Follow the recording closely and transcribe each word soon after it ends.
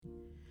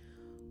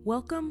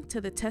Welcome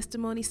to the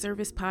Testimony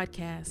Service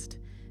Podcast,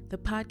 the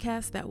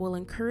podcast that will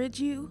encourage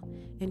you,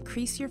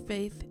 increase your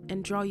faith,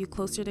 and draw you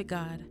closer to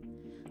God.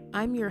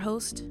 I'm your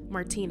host,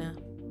 Martina.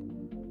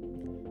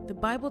 The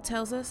Bible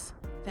tells us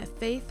that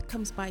faith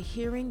comes by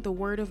hearing the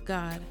Word of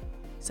God.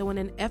 So in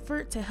an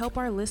effort to help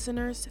our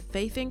listeners'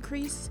 faith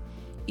increase,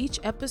 each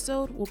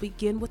episode will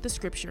begin with the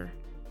scripture.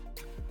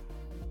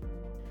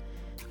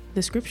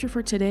 The scripture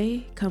for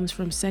today comes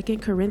from 2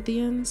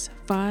 Corinthians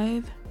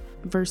 5,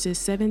 verses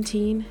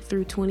 17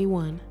 through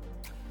 21.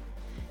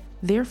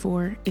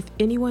 Therefore, if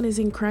anyone is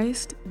in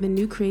Christ, the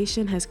new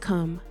creation has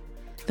come.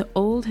 The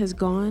old has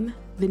gone,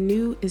 the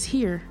new is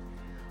here.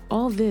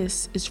 All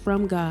this is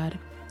from God,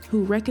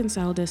 who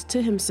reconciled us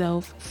to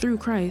himself through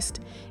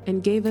Christ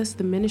and gave us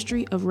the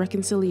ministry of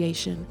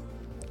reconciliation.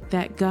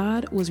 That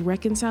God was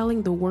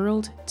reconciling the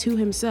world to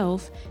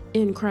himself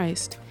in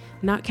Christ,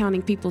 not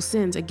counting people's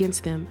sins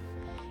against them.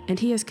 And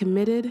he has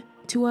committed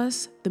to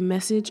us the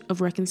message of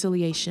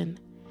reconciliation.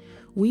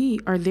 We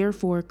are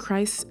therefore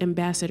Christ's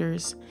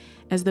ambassadors,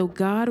 as though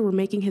God were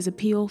making his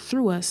appeal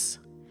through us.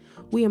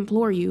 We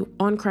implore you,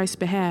 on Christ's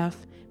behalf,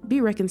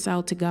 be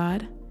reconciled to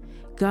God.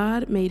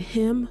 God made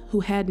him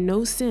who had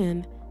no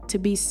sin to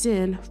be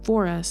sin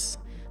for us,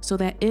 so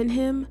that in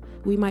him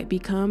we might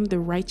become the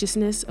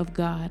righteousness of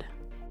God.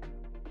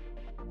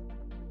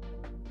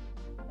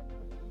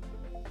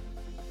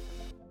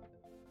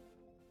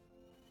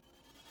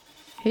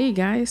 Hey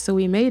guys, so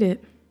we made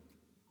it.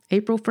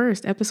 April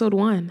 1st, episode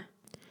 1.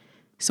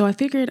 So I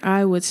figured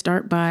I would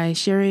start by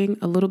sharing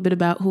a little bit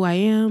about who I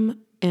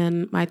am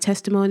and my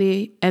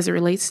testimony as it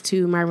relates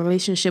to my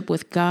relationship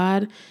with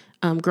God,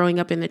 growing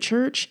up in the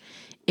church,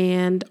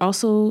 and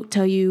also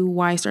tell you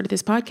why I started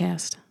this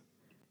podcast.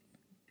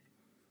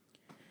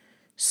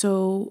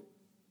 So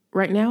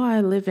right now I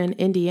live in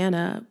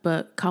Indiana,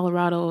 but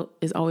Colorado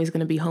is always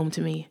going to be home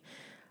to me.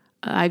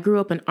 I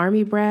grew up an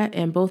Army brat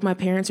and both my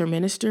parents are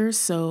ministers,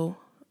 so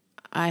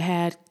I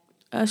had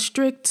a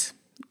strict,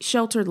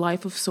 sheltered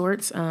life of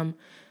sorts.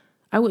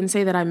 I wouldn't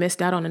say that I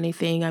missed out on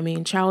anything. I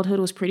mean, childhood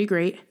was pretty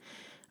great.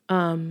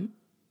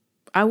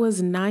 I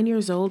was 9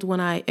 years old when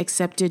I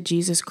accepted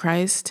Jesus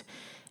Christ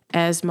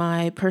as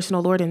my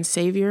personal Lord and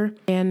Savior.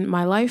 And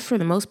my life, for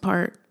the most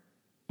part,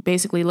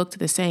 basically looked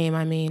the same.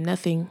 I mean,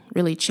 nothing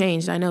really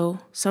changed. I know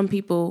some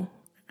people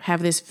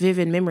have this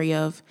vivid memory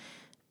of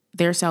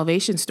their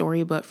salvation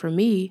story, but for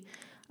me,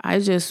 I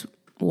just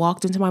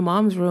walked into my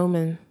mom's room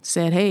and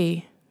said,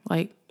 hey,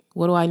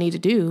 what do I need to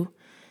do?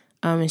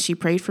 And she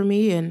prayed for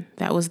me, and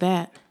that was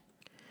that.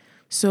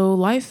 So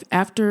life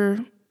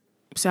after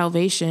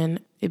salvation,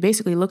 it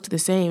basically looked the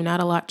same.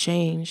 Not a lot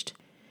changed.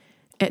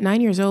 At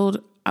 9 years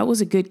old, I was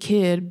a good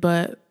kid,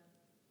 but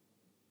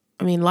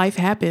I mean, life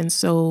happens.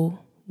 So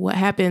what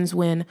happens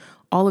when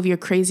all of your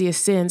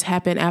craziest sins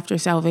happen after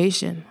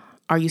salvation?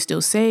 Are you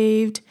still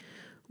saved?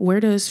 Where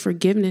does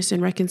forgiveness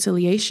and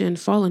reconciliation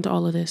fall into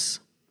all of this?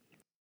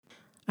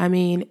 I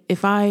mean,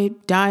 if I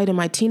died in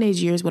my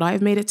teenage years, would I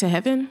have made it to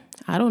heaven?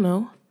 I don't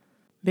know.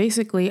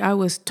 Basically, I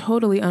was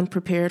totally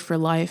unprepared for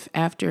life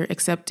after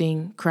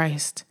accepting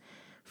Christ.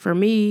 For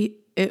me,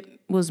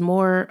 it was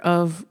more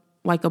of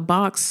like a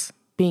box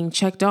being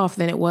checked off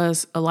than it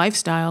was a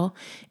lifestyle.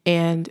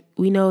 And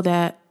we know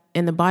that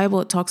in the Bible,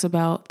 it talks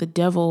about the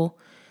devil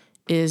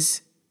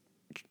is,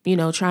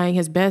 trying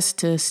his best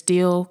to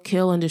steal,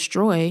 kill, and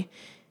destroy,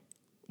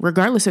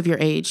 regardless of your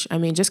age. I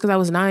mean, just because I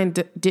was 9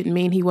 didn't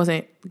mean he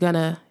wasn't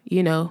gonna,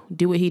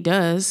 do what he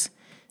does.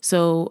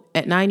 So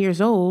at 9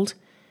 years old,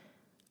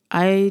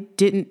 I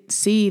didn't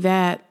see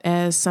that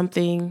as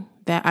something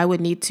that I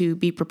would need to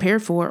be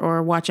prepared for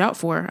or watch out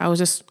for. I was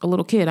just a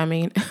little kid. I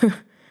mean,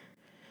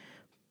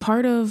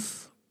 part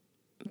of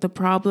the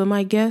problem,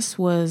 I guess,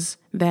 was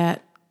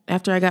that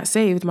after I got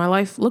saved, my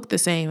life looked the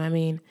same. I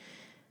mean,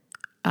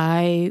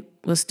 I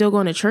was still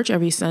going to church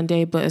every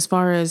Sunday, but as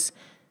far as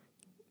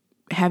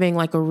having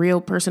like a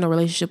real personal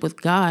relationship with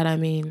God, I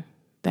mean,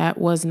 that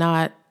was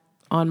not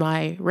on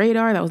my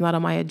radar. That was not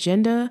on my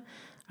agenda.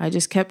 I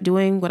just kept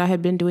doing what I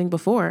had been doing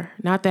before.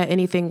 Not that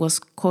anything was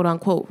quote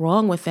unquote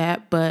wrong with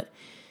that, but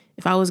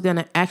if I was going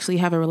to actually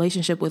have a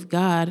relationship with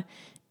God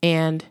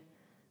and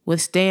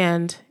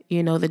withstand,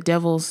 the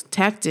devil's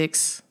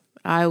tactics,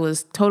 I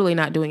was totally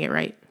not doing it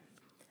right.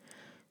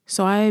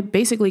 So I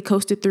basically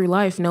coasted through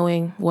life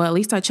knowing, well, at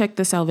least I checked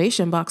the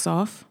salvation box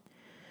off.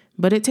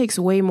 But it takes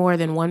way more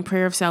than one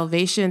prayer of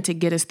salvation to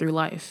get us through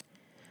life.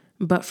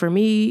 But for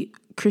me,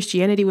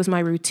 Christianity was my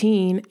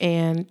routine,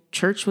 and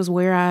church was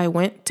where I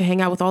went to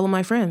hang out with all of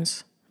my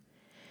friends.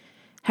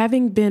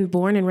 Having been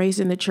born and raised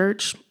in the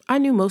church, I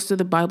knew most of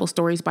the Bible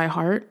stories by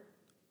heart,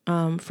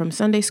 from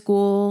Sunday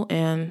school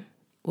and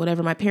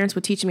whatever my parents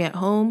would teach me at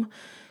home.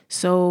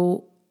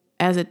 So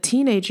as a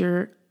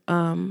teenager,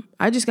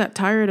 I just got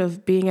tired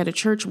of being at a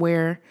church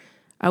where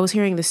I was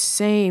hearing the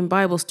same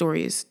Bible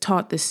stories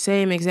taught the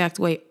same exact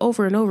way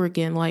over and over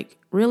again. Like,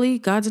 really?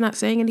 God's not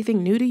saying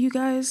anything new to you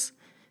guys?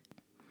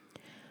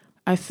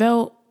 I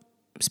felt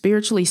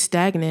spiritually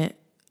stagnant.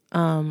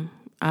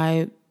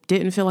 I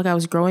didn't feel like I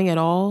was growing at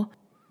all.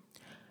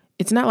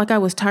 It's not like I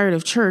was tired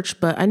of church,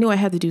 but I knew I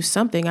had to do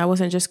something. I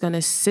wasn't just going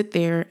to sit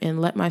there and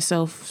let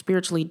myself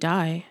spiritually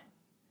die.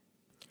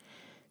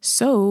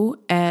 So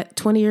at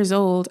 20 years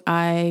old,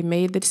 I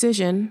made the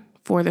decision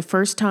for the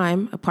first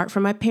time, apart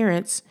from my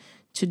parents,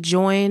 to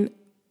join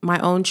my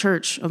own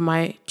church of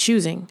my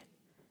choosing.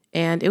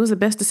 And it was the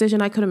best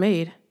decision I could have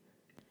made.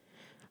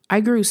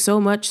 I grew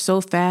so much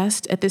so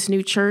fast at this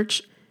new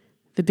church.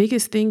 The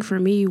biggest thing for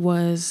me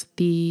was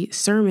the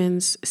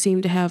sermons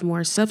seemed to have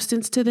more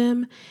substance to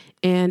them,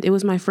 and it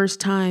was my first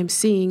time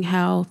seeing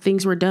how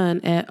things were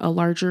done at a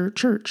larger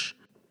church.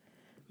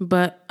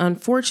 But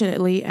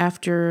unfortunately,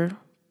 after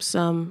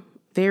some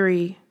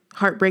very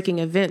heartbreaking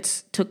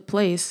events took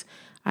place,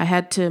 I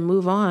had to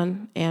move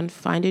on and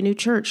find a new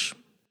church.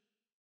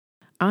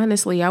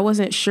 Honestly, I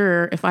wasn't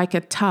sure if I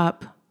could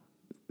top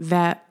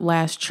that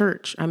last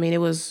church. I mean,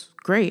 it was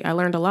great. I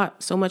learned a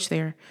lot, so much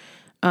there.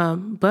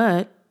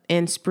 But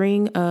in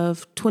spring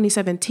of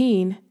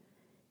 2017,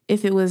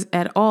 if it was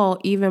at all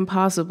even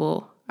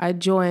possible, I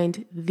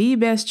joined the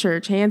best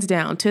church, hands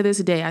down. To this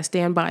day, I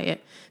stand by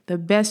it. The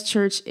best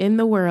church in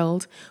the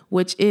world,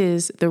 which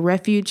is the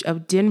Refuge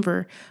of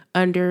Denver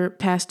under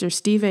Pastor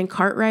Stephen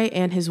Cartwright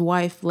and his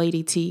wife,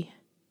 Lady T.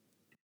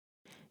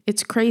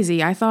 It's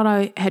crazy. I thought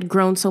I had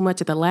grown so much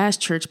at the last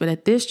church, but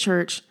at this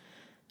church,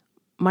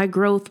 my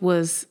growth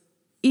was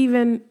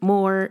even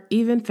more,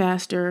 even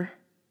faster.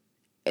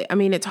 I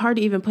mean, it's hard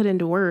to even put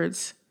into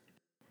words.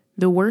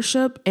 The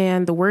worship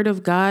and the word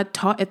of God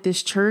taught at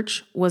this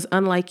church was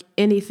unlike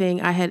anything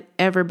I had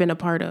ever been a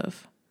part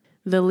of.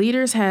 The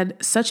leaders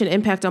had such an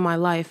impact on my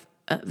life.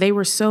 They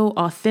were so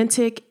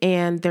authentic,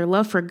 and their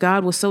love for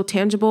God was so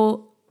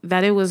tangible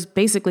that it was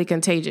basically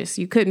contagious.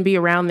 You couldn't be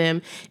around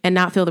them and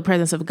not feel the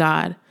presence of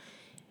God.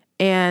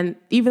 And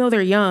even though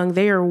they're young,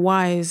 they are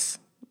wise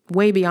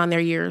way beyond their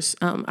years.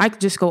 I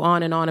could just go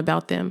on and on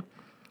about them.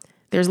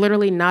 There's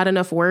literally not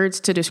enough words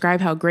to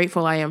describe how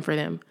grateful I am for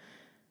them.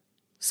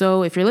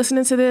 So if you're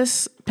listening to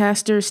this,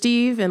 Pastor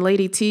Steve and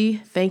Lady T,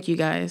 thank you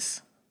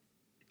guys.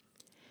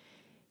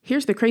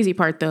 Here's the crazy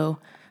part though.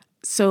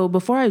 So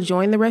before I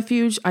joined the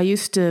Refuge, I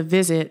used to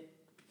visit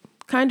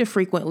kind of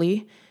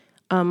frequently.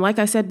 Like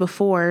I said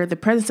before, the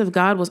presence of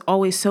God was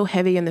always so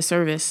heavy in the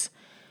service,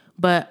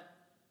 but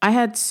I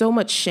had so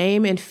much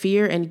shame and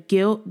fear and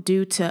guilt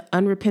due to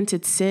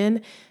unrepented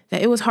sin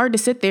that it was hard to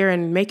sit there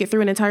and make it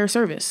through an entire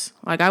service.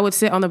 Like I would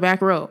sit on the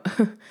back row.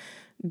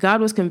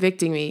 God was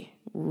convicting me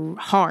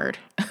hard.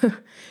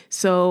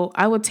 So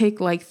I would take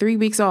like 3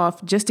 weeks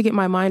off just to get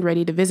my mind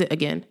ready to visit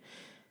again.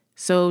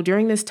 So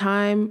during this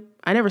time,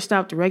 I never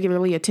stopped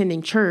regularly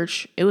attending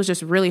church. It was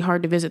just really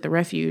hard to visit the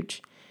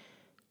Refuge.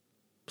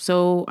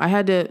 So I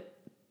had to,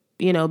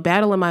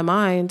 battle in my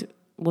mind.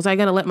 Was I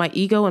going to let my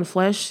ego and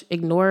flesh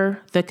ignore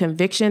the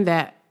conviction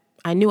that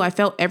I knew I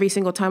felt every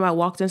single time I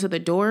walked into the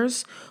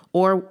doors?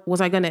 Or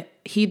was I going to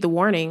heed the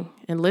warning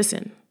and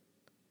listen?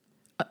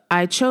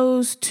 I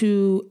chose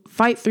to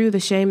fight through the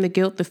shame, the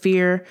guilt, the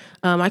fear.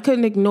 I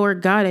couldn't ignore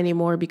God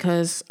anymore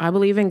because I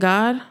believe in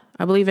God,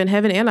 I believe in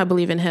heaven, and I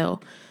believe in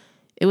hell.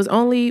 It was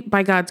only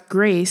by God's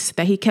grace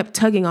that he kept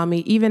tugging on me,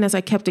 even as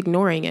I kept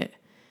ignoring it.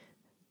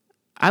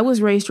 I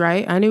was raised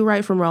right. I knew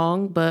right from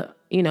wrong, but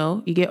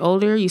you get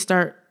older, you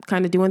start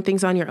kind of doing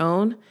things on your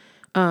own.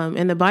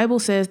 And the Bible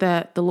says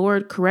that the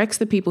Lord corrects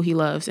the people he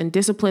loves and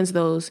disciplines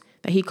those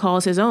that he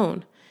calls his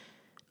own.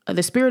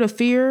 The spirit of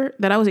fear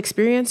that I was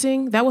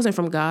experiencing, that wasn't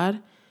from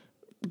God.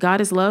 God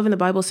is love, and the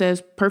Bible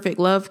says perfect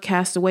love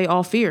casts away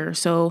all fear.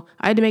 So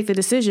I had to make the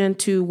decision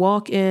to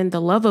walk in the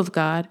love of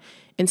God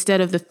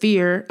instead of the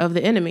fear of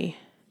the enemy.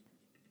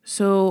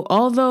 So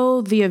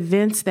although the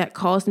events that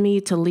caused me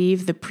to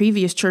leave the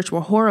previous church were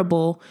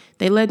horrible,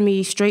 they led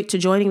me straight to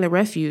joining the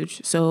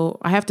Refuge. So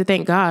I have to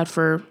thank God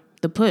for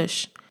the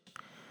push.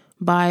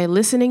 By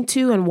listening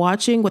to and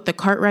watching what the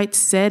Cartwrights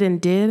said and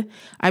did,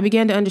 I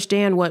began to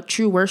understand what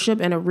true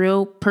worship and a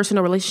real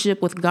personal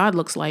relationship with God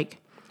looks like.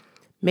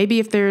 Maybe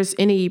if there's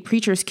any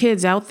preacher's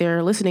kids out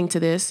there listening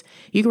to this,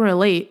 you can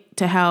relate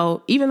to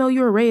how, even though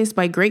you were raised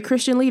by great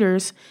Christian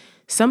leaders,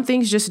 some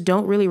things just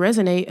don't really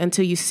resonate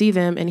until you see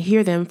them and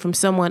hear them from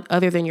someone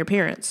other than your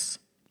parents.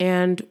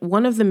 And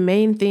one of the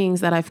main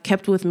things that I've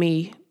kept with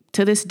me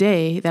to this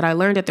day that I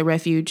learned at the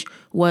Refuge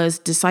was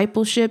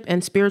discipleship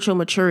and spiritual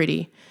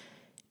maturity.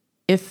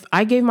 If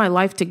I gave my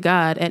life to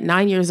God at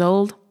 9 years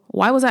old,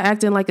 why was I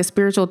acting like a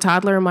spiritual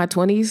toddler in my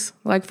 20s?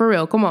 Like, for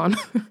real, come on.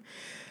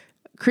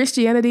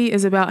 Christianity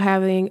is about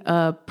having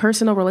a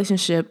personal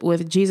relationship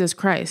with Jesus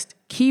Christ.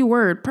 Key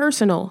word,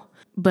 personal.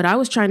 But I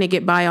was trying to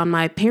get by on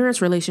my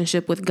parents'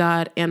 relationship with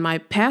God and my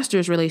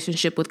pastor's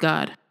relationship with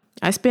God.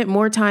 I spent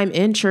more time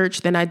in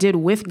church than I did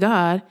with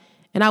God,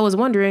 and I was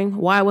wondering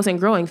why I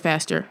wasn't growing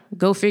faster.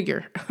 Go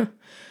figure.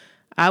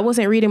 I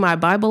wasn't reading my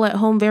Bible at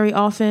home very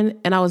often,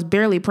 and I was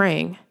barely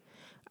praying.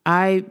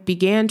 I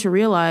began to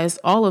realize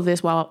all of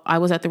this while I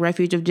was at the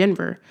Refuge of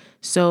Denver.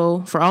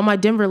 So for all my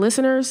Denver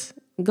listeners,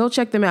 go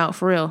check them out,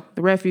 for real.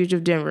 The Refuge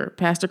of Denver,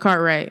 Pastor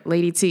Cartwright,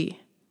 Lady T.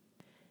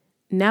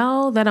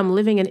 Now that I'm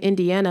living in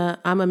Indiana,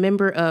 I'm a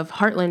member of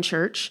Heartland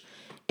Church,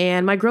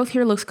 And my growth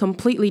here looks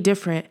completely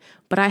different,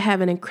 but I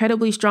have an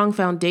incredibly strong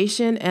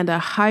foundation and a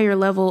higher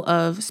level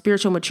of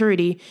spiritual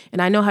maturity,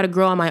 and I know how to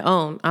grow on my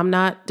own. I'm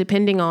not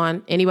depending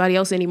on anybody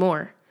else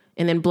anymore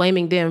and then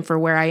blaming them for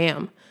where I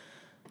am.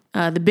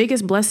 The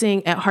biggest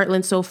blessing at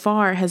Heartland so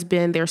far has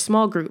been their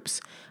small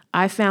groups.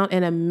 I found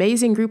an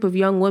amazing group of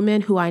young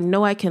women who I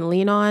know I can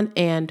lean on,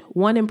 and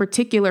one in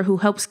particular who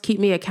helps keep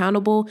me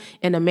accountable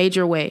in a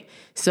major way.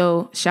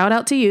 So shout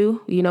out to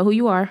you. You know who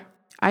you are.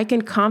 I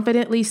can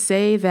confidently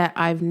say that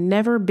I've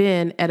never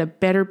been at a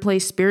better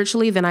place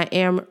spiritually than I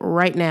am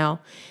right now.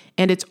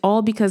 And it's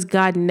all because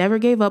God never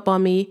gave up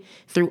on me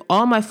through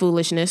all my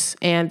foolishness,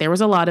 and there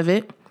was a lot of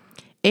it.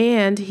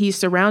 And He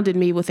surrounded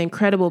me with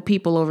incredible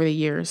people over the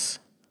years.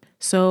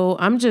 So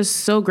I'm just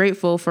so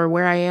grateful for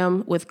where I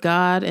am with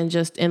God and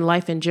just in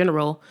life in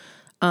general.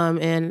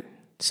 And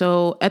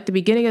so at the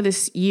beginning of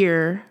this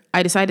year,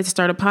 I decided to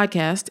start a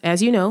podcast,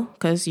 as you know,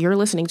 because you're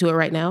listening to it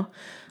right now.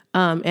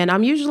 And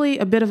I'm usually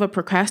a bit of a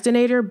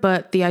procrastinator,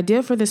 but the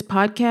idea for this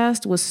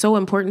podcast was so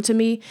important to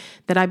me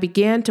that I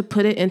began to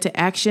put it into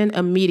action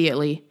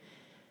immediately.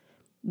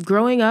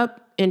 Growing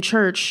up in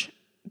church,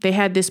 they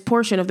had this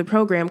portion of the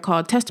program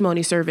called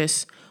testimony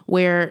service,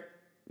 where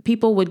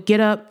people would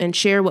get up and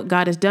share what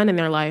God has done in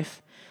their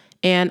life.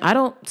 And I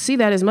don't see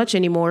that as much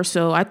anymore.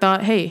 So I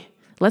thought, hey,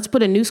 let's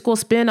put a new school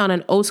spin on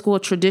an old school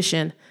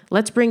tradition.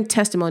 Let's bring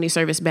testimony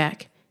service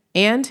back.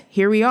 And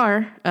here we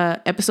are,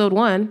 episode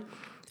 1.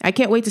 I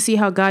can't wait to see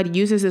how God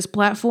uses this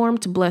platform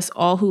to bless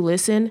all who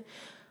listen.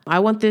 I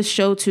want this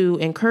show to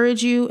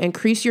encourage you,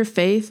 increase your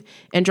faith,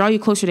 and draw you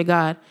closer to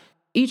God.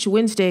 Each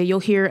Wednesday, you'll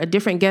hear a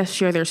different guest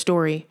share their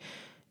story.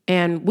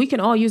 And we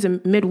can all use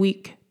a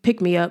midweek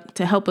pick-me-up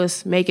to help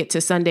us make it to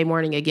Sunday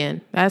morning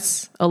again.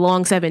 That's a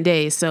long 7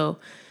 days. So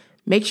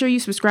make sure you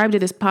subscribe to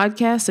this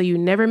podcast so you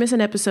never miss an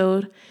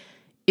episode.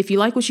 If you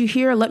like what you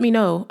hear, let me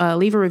know.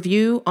 Leave a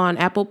review on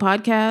Apple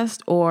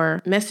Podcast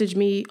or message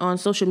me on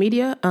social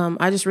media.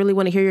 I just really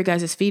want to hear your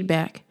guys'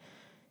 feedback.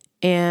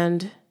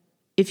 And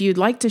if you'd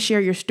like to share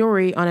your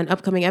story on an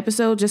upcoming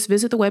episode, just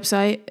visit the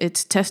website.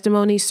 It's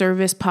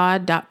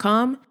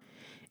testimonyservicepod.com.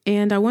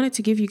 And I wanted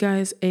to give you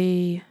guys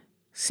a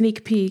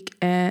sneak peek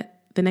at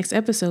the next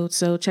episode,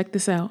 so check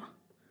this out.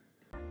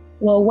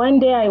 Well, one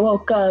day I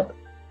woke up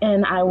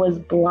and I was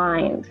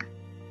blind.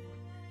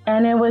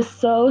 And it was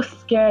so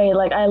scary.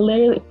 Like, I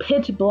literally,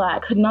 pitch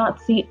black, could not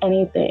see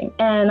anything.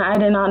 And I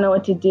did not know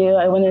what to do.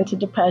 I went into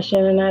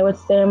depression and I would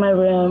stay in my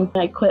room.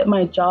 I quit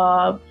my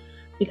job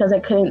because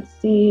I couldn't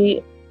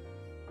see.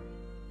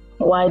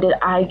 Why did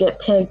I get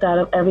picked out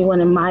of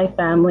everyone in my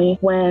family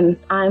when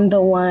I'm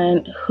the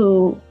one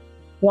who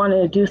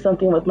wanted to do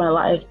something with my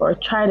life or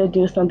try to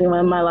do something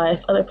with my life?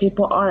 Other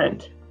people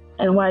aren't.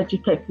 And why did you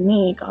pick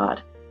me,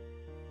 God?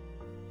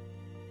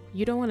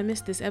 You don't want to miss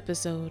this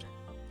episode.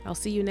 I'll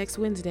see you next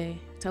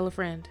Wednesday. Tell a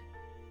friend.